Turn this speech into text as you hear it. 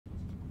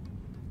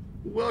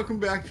Welcome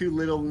back to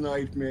Little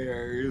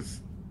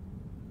Nightmares.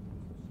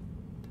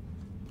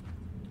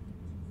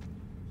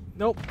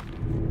 Nope.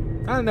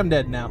 And I'm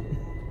dead now.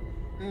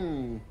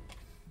 Hmm.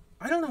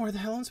 I don't know where the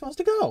hell I'm supposed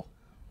to go.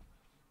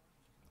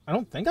 I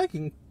don't think I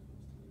can...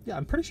 Yeah,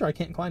 I'm pretty sure I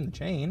can't climb the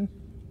chain.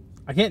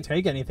 I can't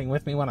take anything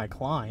with me when I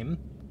climb.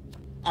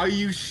 Are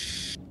you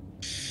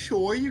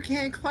sure you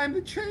can't climb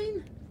the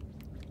chain?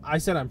 I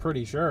said I'm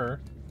pretty sure.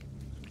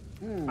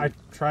 I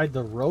tried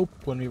the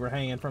rope when we were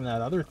hanging from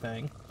that other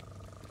thing.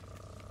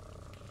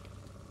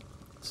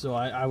 So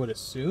I would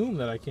assume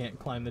that I can't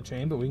climb the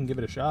chain, but we can give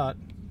it a shot.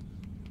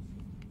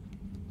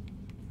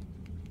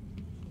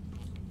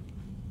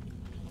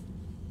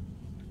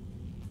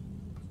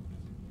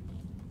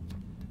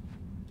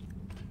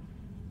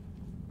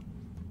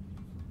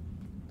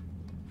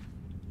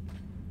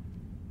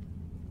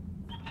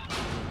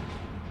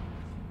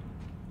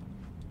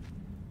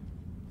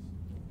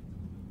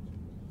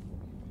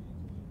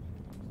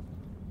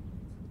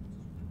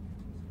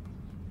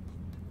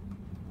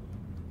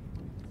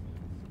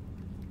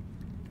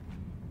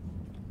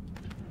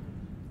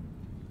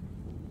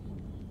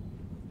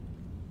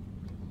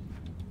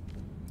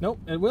 Nope,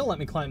 it will let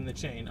me climb the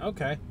chain.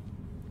 Okay.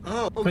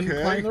 Oh, okay.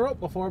 Couldn't climb the rope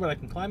before, but I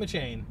can climb a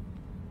chain.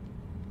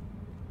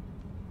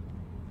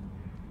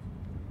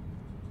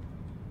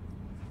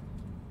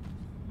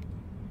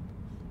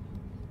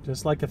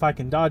 Just like if I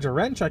can dodge a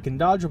wrench, I can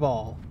dodge a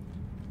ball.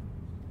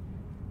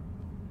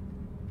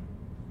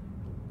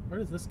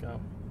 Where does this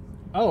go?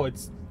 Oh,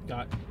 it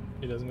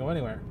doesn't go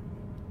anywhere.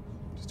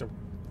 Just a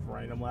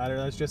random ladder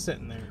that's just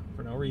sitting there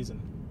for no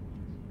reason.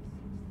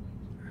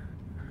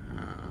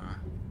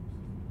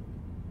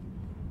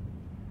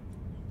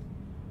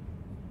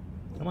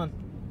 Come on.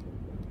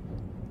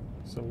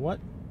 So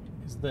what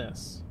is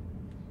this?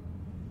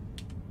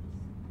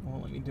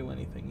 Won't let me do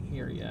anything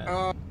here yet.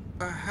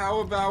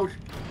 How about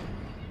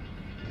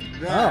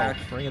that? Oh,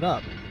 bring it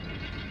up.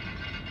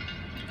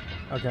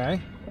 Okay.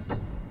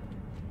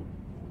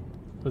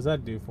 What does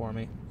that do for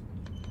me?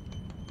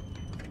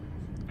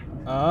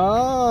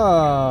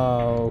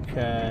 Oh,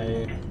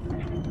 okay.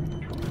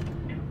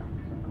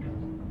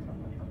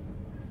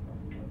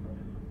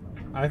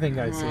 I think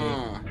I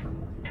see.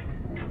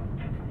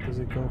 Does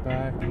it go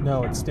back?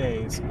 No, it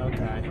stays.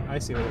 Okay, I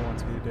see what it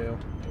wants me to do.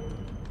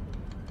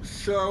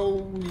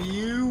 So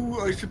you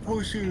are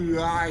supposed to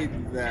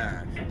ride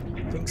that.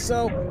 I think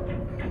so.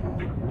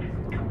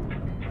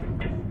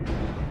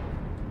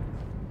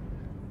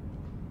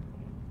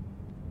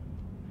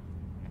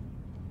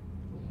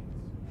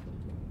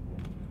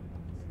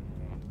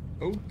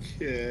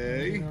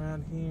 Okay. Nothing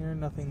around here,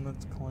 nothing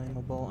that's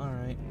climbable.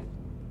 Alright.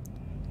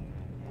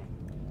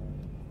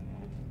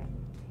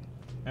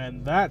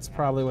 And that's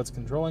probably what's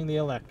controlling the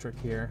electric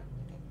here.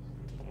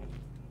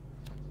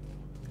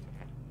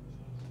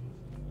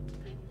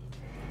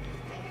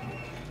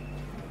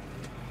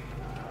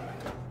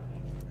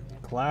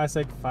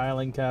 Classic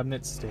filing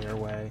cabinet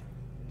stairway.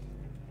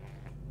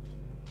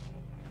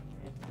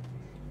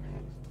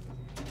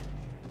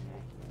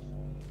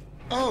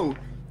 Oh,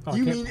 Oh,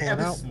 you I can't mean pull it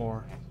out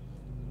more.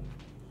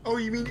 Oh,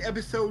 you mean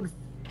episode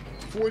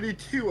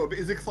 42 of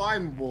Is It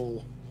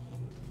Climbable?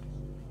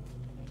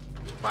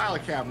 File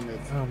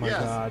cabinets. Oh my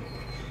god.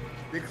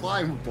 They're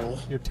climbable.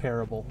 You're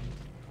terrible.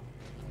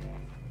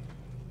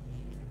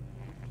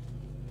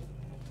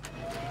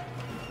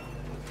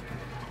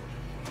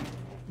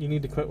 You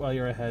need to quit while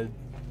you're ahead.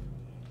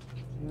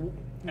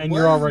 And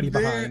you're already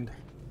behind.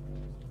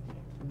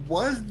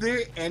 Was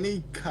there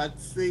any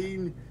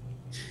cutscene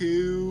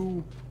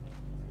to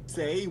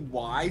say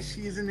why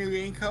she's in the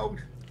raincoat?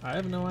 I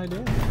have no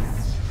idea.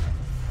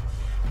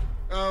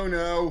 Oh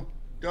no.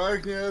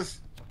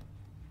 Darkness.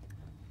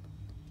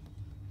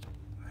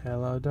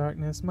 Hello,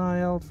 darkness,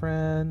 my old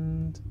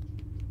friend.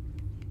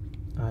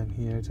 I'm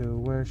here to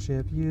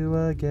worship you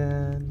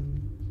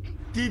again.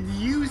 Did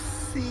you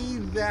see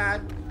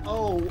that?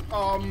 Oh,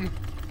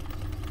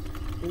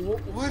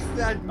 what's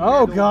that?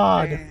 Oh, metal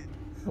God. band?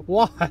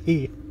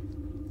 Why?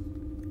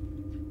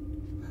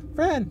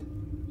 Friend.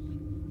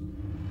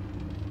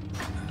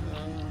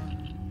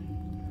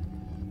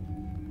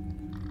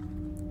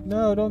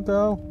 No, don't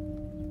go.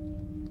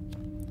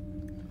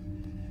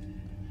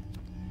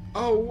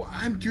 Oh,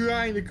 I'm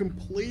drawing a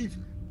complete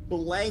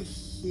blank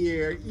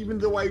here, even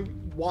though I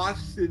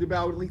watched it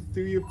about like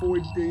 3 or 4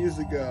 days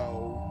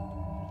ago.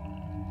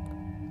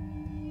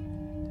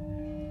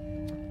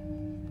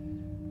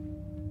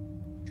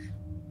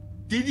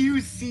 Did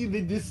you see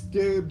the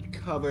Disturbed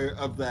cover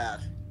of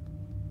that?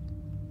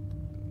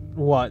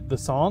 What, the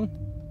song?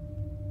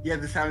 Yeah,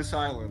 The Sound of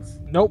Silence.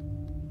 Nope.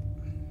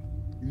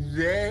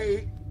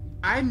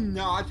 I'm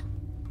not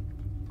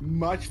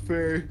much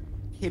for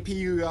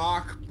hippie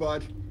rock,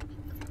 but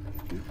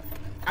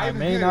I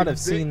may not have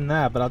seen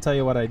that, but I'll tell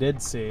you what I did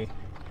see.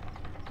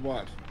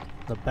 What?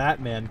 The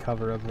Batman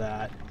cover of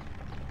that.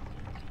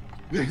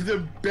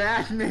 The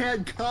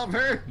Batman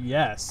cover?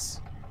 Yes.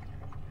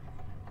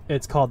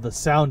 It's called The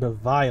Sound of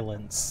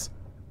Violence.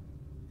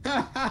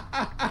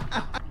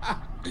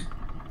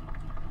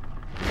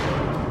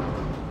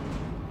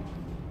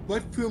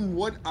 But from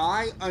what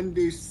I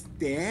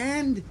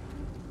understand,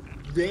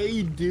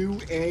 they do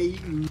a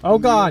Oh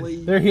god,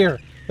 really... they're here.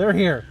 They're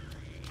here.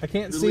 I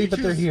can't The see, but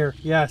they're leeches? here.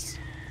 Yes.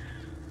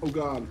 Oh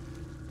god.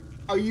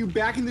 Are you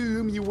back in the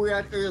room you were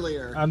at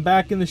earlier? I'm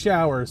back in the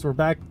showers. We're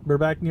back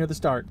near the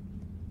start.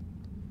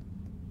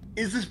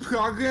 Is this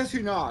progress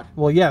or not?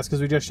 Well, yes, because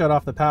we just shut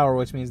off the power,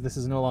 which means this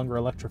is no longer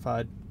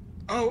electrified.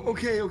 Oh,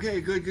 okay,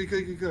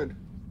 good.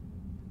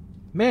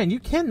 Man, you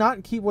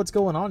cannot keep what's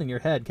going on in your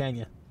head, can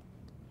you?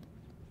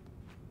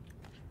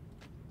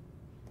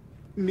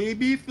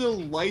 Maybe if the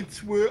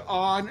lights were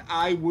on,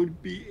 I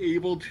would be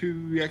able to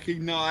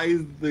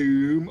recognize the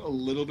room a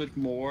little bit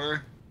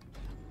more.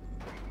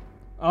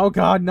 Oh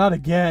god, not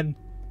again.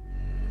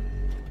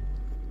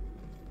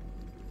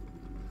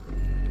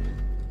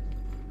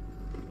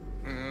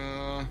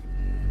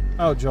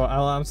 Oh, Joel,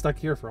 I'm stuck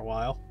here for a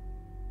while.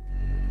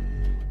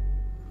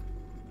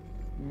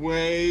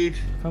 Wait.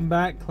 Come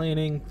back,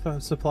 cleaning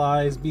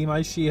supplies, be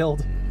my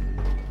shield.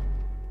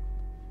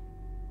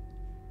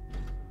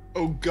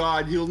 Oh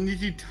god, you'll need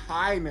to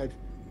time it.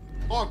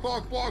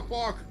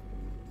 Walk.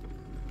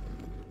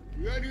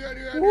 Ready.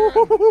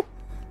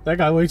 That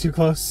got way too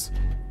close.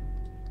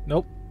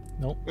 Nope.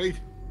 Wait.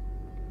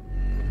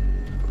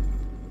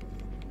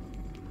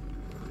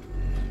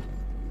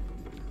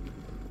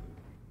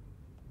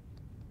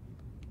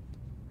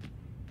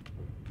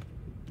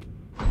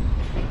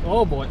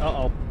 Oh boy,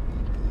 uh-oh.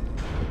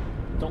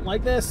 Don't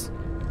like this.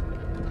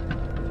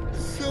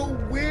 So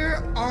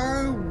where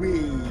are we?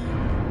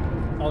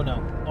 Oh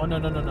no. Oh no.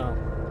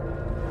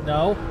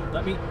 No,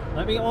 let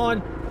me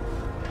on.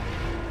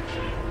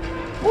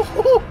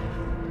 Woo-hoo!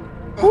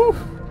 Woo!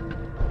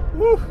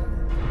 Woo!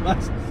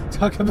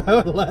 Talk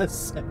about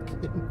last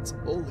second.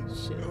 Holy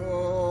shit.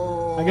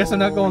 Oh, I guess I'm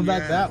not going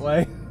back yes. that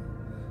way.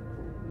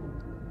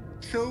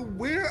 So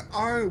where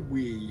are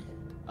we?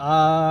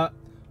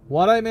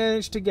 What I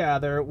managed to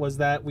gather was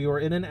that we were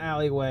in an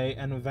alleyway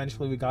and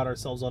eventually we got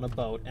ourselves on a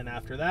boat. And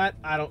after that,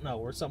 I don't know.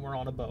 We're somewhere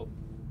on a boat.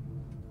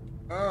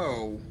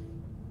 Oh.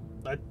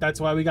 That's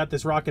why we got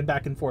this rocking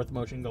back and forth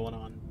motion going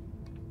on.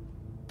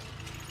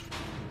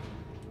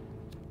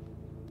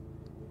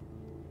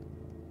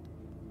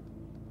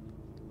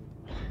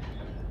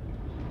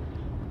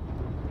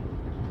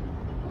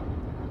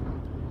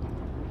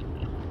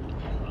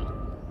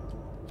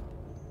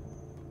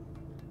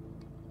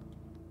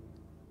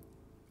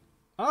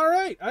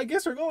 Alright, I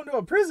guess we're going to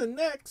a prison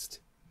next.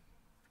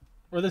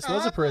 Or this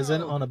was a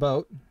prison on a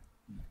boat.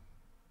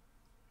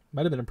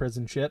 Might have been a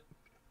prison ship.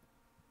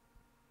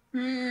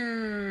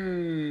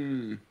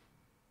 Hmm.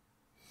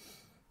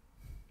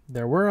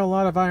 There were a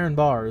lot of iron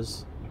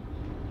bars.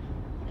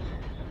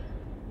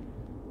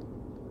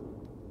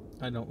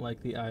 I don't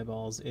like the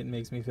eyeballs. It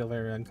makes me feel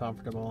very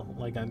uncomfortable,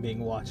 like I'm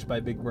being watched by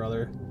Big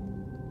Brother.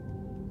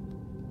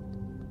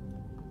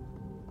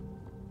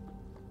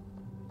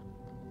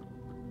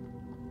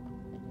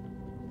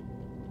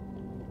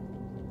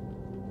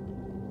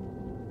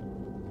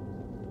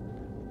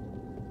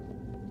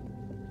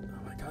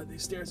 Oh my god,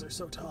 these stairs are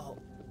so tall.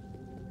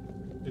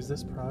 Is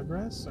this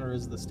progress, or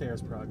is the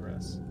stairs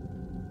progress?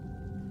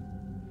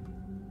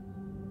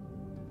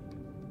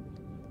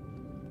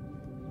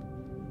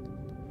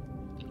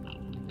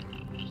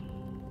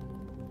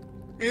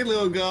 Hey,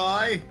 little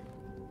guy.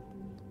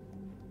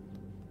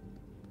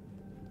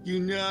 You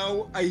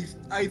know, I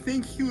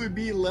think he would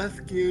be less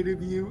scared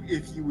of you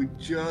if you would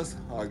just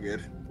hug it.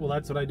 Well,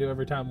 that's what I do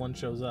every time one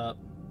shows up.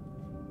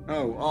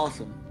 Oh,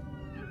 awesome.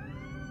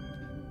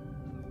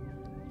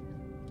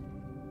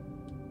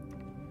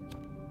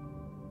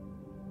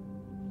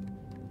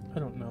 I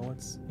don't know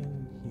what's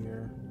in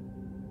here.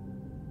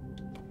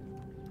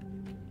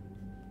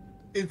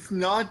 It's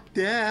not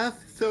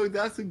death, so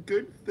that's a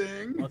good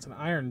thing. Well, it's an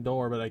iron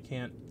door, but I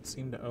can't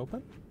seem to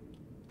open.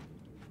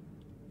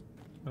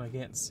 And I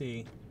can't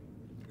see.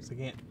 Because I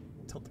can't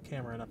tilt the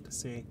camera enough to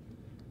see.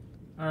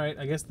 Alright,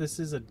 I guess this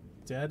is a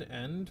dead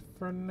end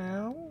for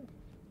now?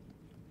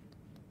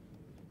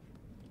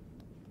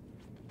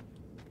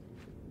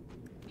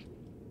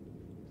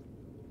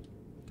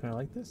 Can I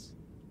like this?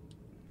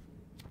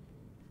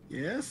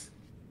 Yes?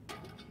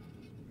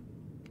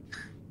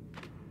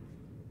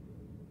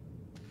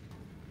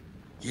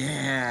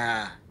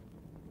 Yeah.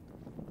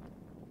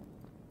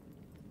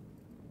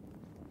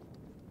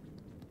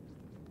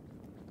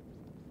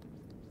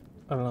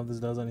 I don't know if this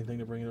does anything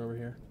to bring it over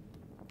here.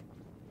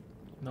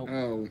 Nope.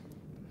 Oh.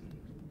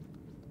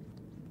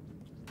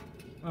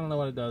 I don't know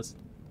what it does.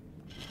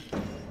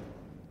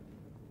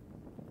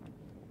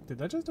 Did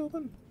that just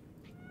open?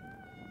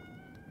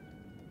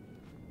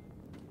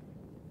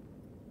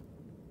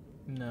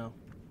 No.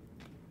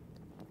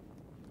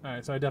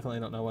 Alright, so I definitely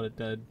don't know what it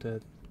did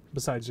to,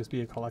 besides just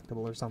be a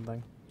collectible or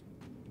something.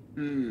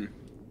 Hmm.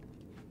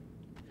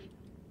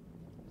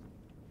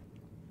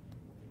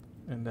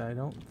 And I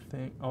don't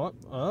think...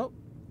 Oh!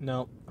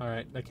 No.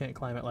 Alright, I can't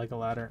climb it like a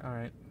ladder.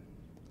 Alright.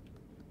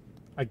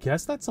 I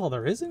guess that's all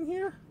there is in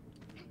here?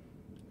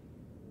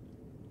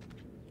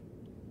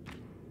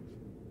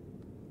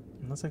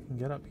 Unless I can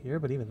get up here,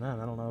 but even then,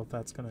 I don't know if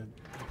that's gonna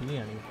be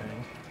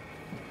anything.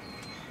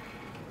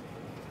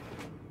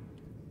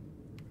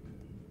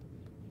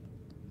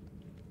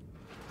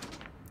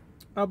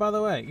 Oh, by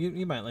the way,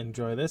 you might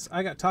enjoy this.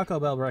 I got Taco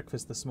Bell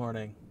breakfast this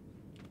morning.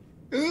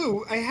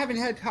 Ooh, I haven't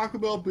had Taco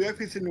Bell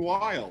breakfast in a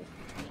while.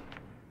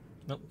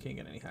 Nope, can't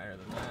get any higher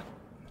than that.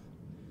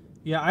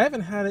 Yeah, I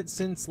haven't had it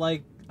since,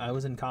 like, I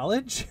was in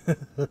college.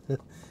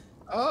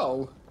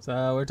 Oh.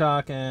 So we're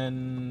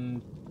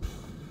talking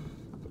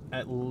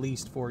at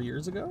least 4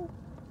 years ago.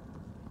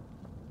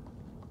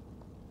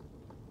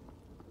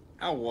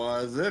 How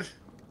was it?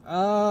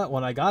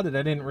 When I got it,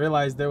 I didn't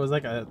realize there was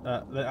like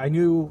I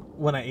knew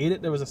when I ate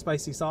it there was a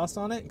spicy sauce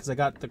on it because I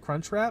got the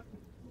crunch wrap,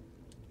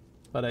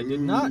 but I did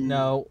not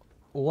know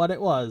what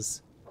it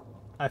was.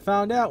 I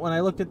found out when I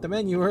looked at the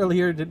menu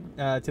earlier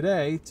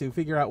today to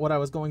figure out what I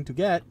was going to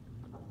get.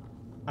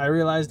 I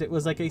realized it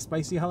was like a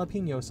spicy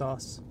jalapeno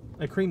sauce,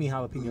 a creamy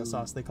jalapeno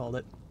sauce they called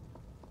it.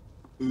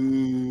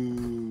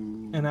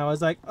 Ooh. And I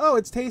was like, oh,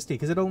 it's tasty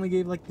because it only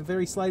gave like the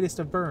very slightest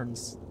of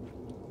burns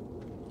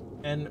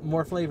and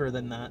more flavor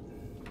than that.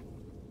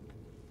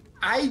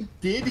 I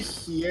did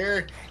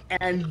hear,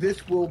 and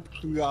this will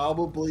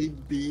probably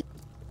be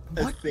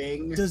a What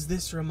thing. does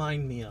this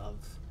remind me of?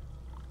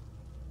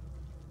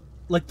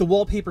 Like, the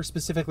wallpaper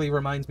specifically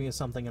reminds me of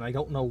something, and I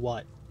don't know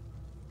what.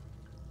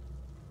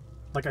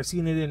 Like, I've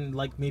seen it in,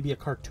 like, maybe a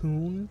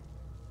cartoon.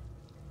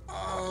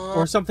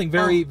 Or something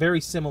very,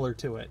 very similar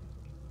to it.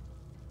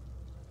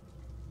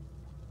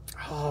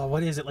 Oh,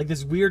 what is it? Like,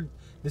 this weird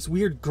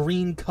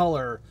green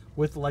color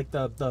with, like,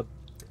 the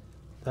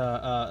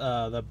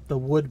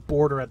wood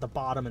border at the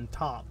bottom and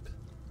top.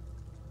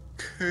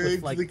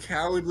 Could like- the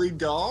Cowardly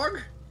Dog?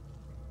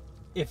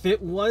 If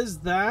it was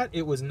that,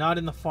 it was not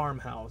in the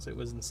farmhouse. It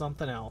was in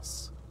something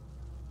else.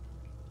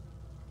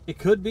 It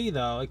could be,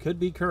 though. It could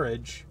be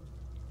Courage.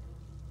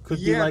 Could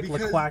be like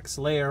because- LeQuack's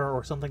lair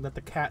or something that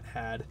the cat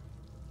had.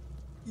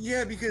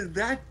 Yeah, because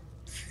that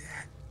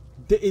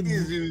It,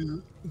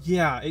 is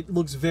yeah, it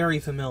looks very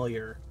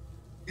familiar.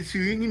 it's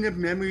bringing up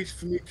memories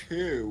for me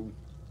too.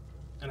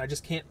 And I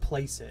just can't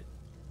place it.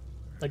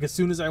 Like, as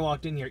soon as I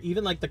walked in here,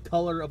 even like the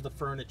color of the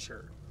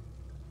furniture,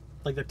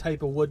 like the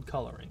type of wood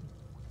coloring,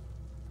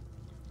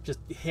 just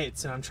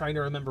hits, and I'm trying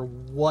to remember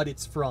what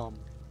it's from.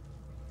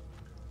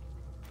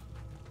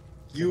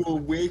 You will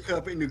wake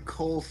up in a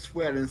cold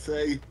sweat and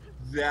say,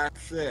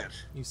 "That's it."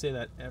 You say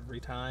that every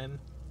time,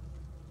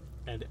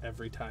 and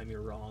every time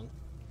you're wrong.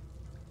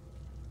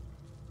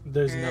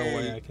 There's no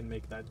way Hey. I can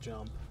make that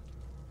jump.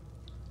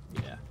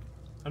 Yeah.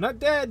 I'm not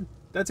dead!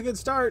 That's a good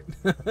start!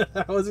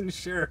 I wasn't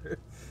sure.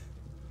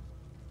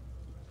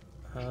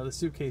 The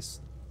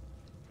suitcase...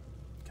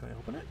 Can I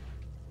open it?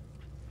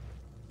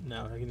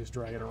 No, I can just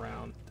drag it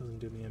around. Doesn't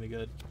do me any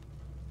good.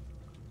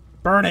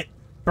 Burn it!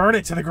 Burn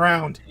it to the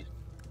ground!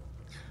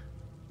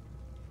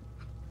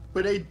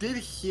 But I did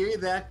hear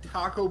that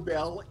Taco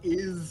Bell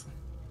is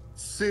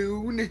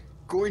soon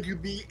going to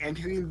be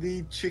entering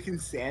the chicken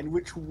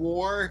sandwich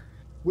war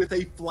with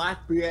a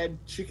flatbread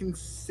chicken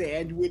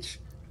sandwich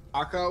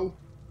taco.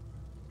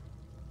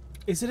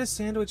 Is it a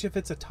sandwich if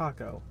it's a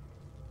taco?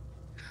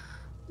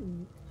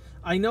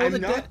 I know I'm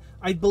not-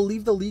 I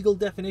believe the legal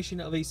definition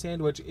of a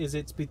sandwich is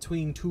it's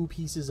between two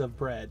pieces of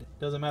bread.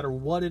 Doesn't matter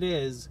what it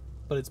is,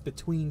 but it's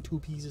between two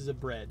pieces of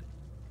bread.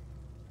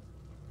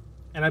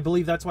 And I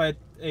believe that's why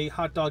a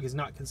hot dog is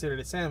not considered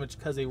a sandwich,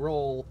 because a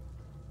roll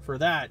for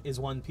that is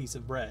one piece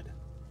of bread.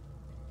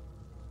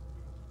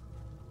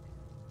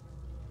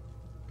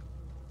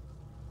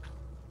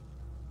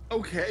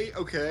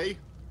 Okay.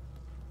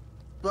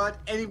 But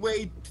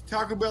anyway,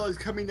 Taco Bell is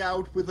coming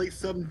out with like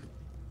some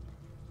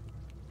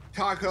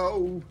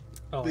taco,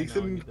 Oh, I like know, I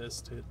some need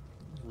this to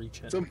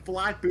reach it. some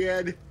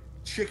flatbread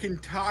chicken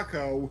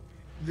taco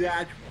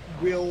that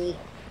will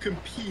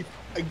compete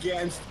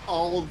against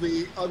all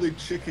the other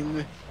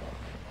chicken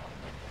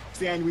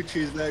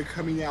sandwiches that are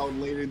coming out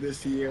later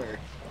this year.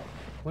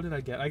 What did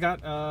I get? I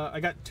got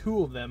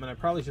two of them, and I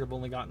probably should have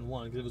only gotten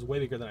one, because it was way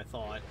bigger than I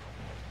thought.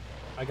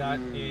 I got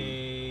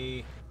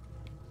a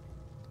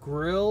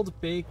grilled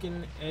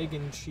bacon, egg,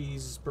 and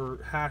cheese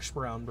hash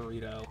brown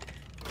burrito.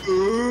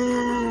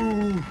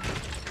 Ooh!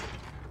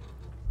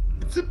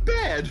 It's a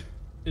bed!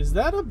 Is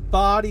that a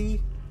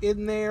body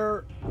in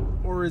there,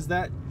 or is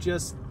that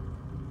just,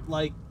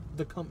 like,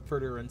 the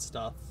comforter and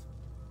stuff?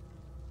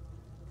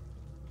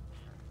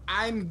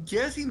 I'm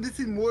guessing this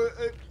is more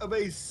of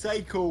a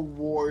psycho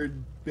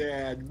ward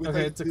bed. With Okay,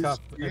 like it's a this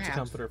it's a strap.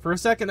 comforter. For a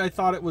second, I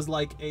thought it was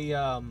like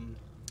a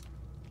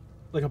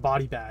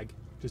body bag,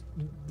 just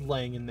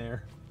laying in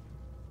there.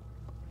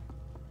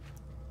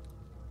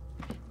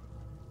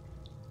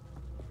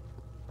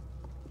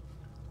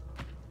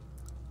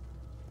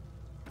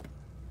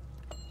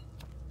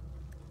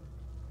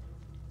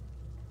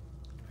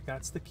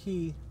 That's the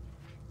key.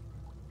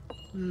 I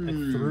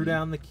threw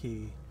down the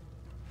key.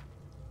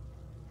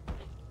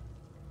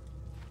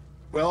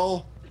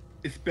 Well,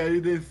 it's better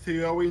than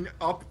throwing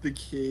up the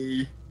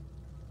key.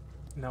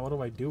 Now what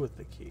do I do with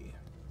the key?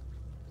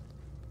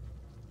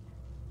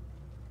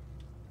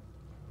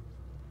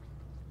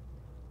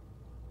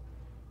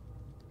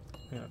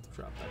 gonna have to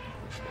drop that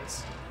and push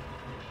this.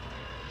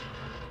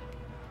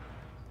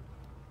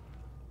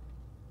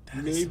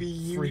 That Maybe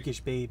is you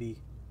freakish baby.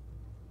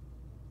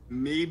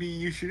 Maybe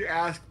you should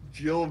ask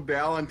Jill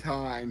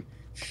Valentine.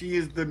 She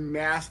is the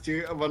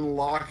master of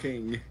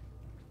unlocking.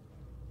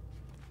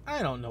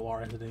 I don't know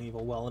Resident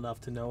Evil well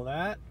enough to know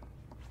that.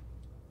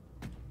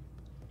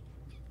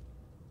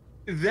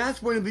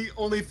 That's one of the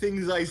only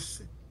things like,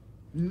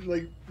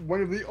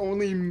 one of the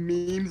only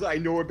memes I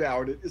know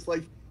about it. It's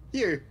like,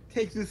 here,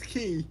 take this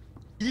key.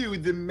 You,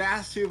 the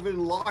master of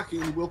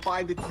unlocking, will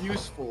find it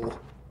useful.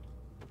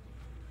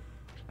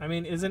 I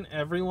mean, isn't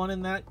everyone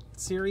in that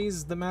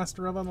series the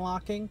master of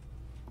unlocking?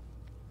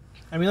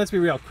 I mean, let's be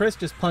real. Chris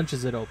just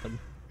punches it open.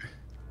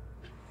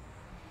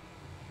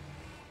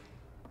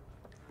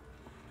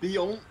 The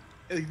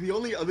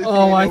only other thing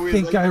Oh, I know is,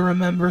 think like, I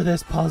remember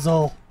this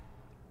puzzle.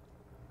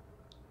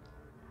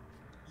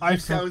 You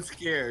sound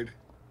scared.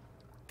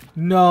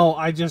 No,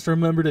 I just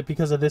remembered it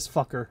because of this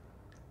fucker.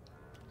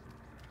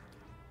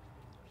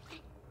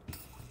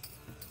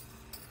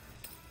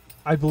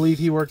 I believe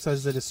he works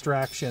as a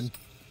distraction.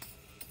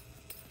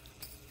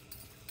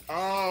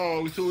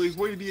 Oh, so he's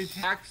going to be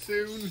attacked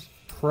soon?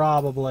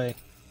 Probably.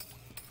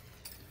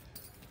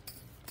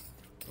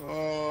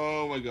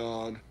 Oh my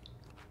god.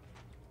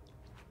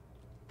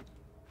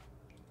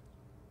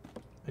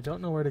 I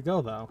don't know where to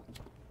go, though.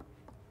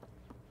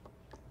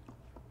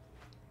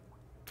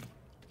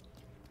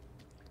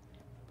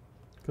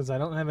 Because I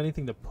don't have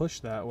anything to push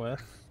that with.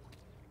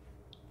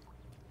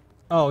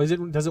 Oh, is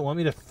it? Does it want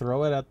me to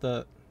throw it at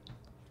the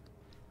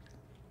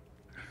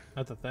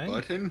thing?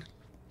 Button?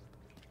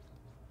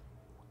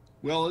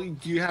 Well,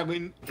 do you have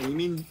an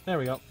aiming? There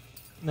we go.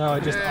 No,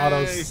 it just Yay.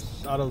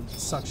 auto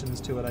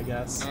suctions to it, I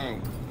guess. Oh.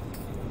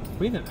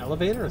 We in an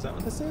elevator? Is that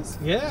what this is?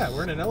 Yeah,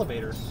 we're in an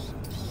elevator.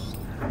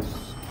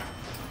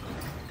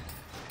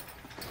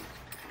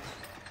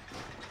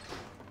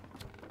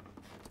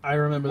 I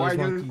remember those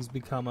monkeys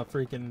become a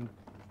freaking...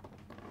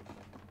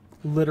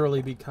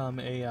 Literally become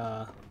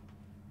a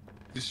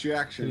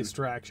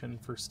distraction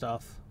for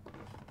stuff.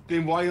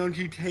 Then why don't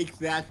you take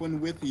that one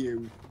with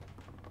you?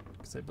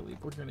 Because I believe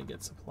we're going to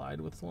get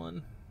supplied with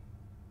one.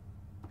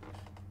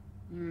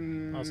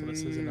 Also,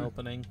 this is an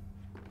opening.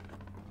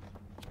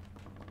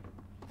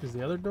 Is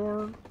the other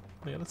door on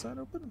the other side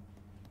open?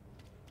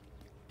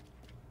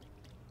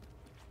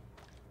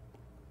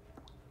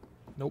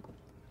 Nope.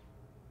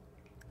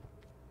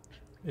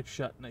 It's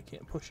shut and I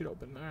can't push it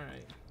open.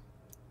 Alright.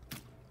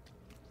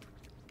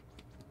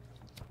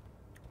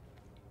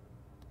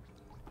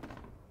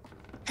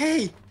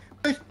 Hey!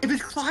 But if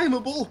it's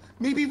climbable,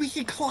 maybe we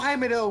can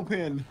climb it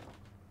open!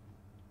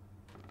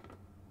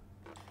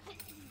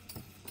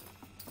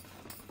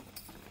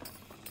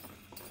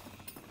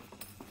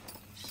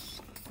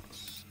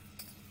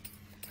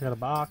 I got a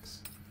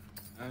box.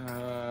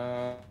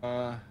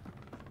 There's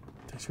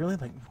There's really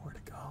like nowhere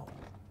to go.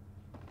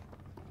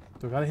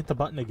 Do I gotta hit the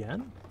button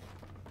again?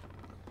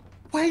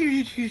 Why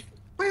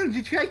don't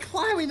you try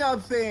climbing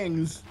on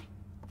things?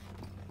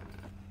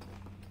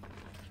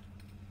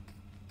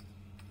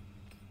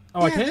 Oh,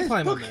 Yeah, I can this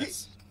climb on book-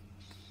 this.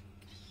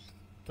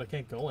 But I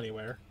can't go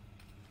anywhere.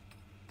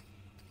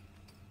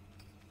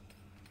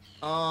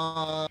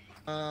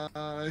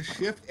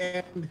 Shift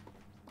and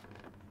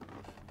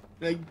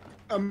like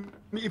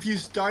if you're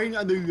starting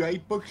on the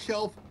right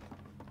bookshelf,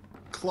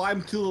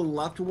 climb to the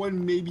left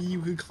one. Maybe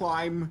you could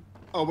climb.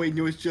 Oh wait,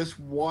 no, it's just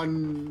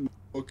one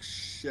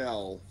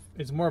bookshelf.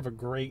 It's more of a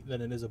grate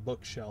than it is a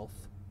bookshelf.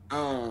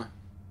 I'm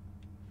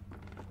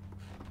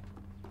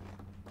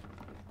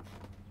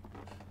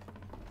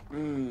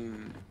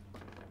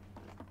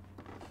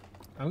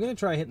gonna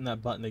try hitting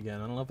that button again.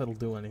 I don't know if it'll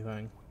do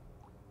anything.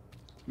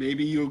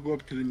 Maybe you'll go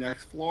up to the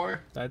next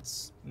floor.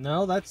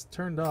 No, that's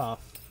turned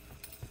off.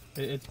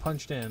 It's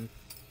punched in.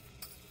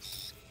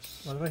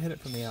 What if I hit it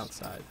from the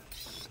outside?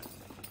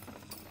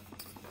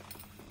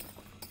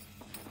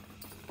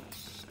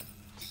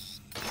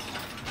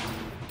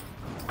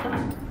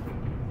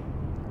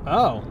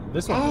 Oh,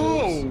 this one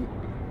moves.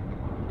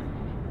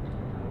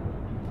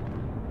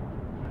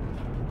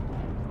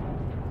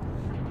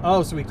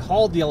 Oh, so we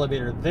called the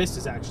elevator. This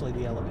is actually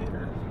the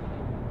elevator.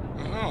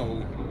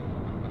 Oh.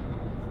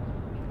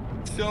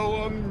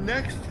 So,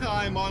 next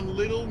time on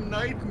Little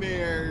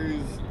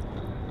Nightmares,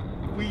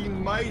 we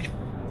might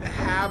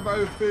have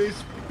our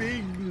first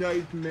big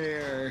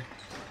nightmare.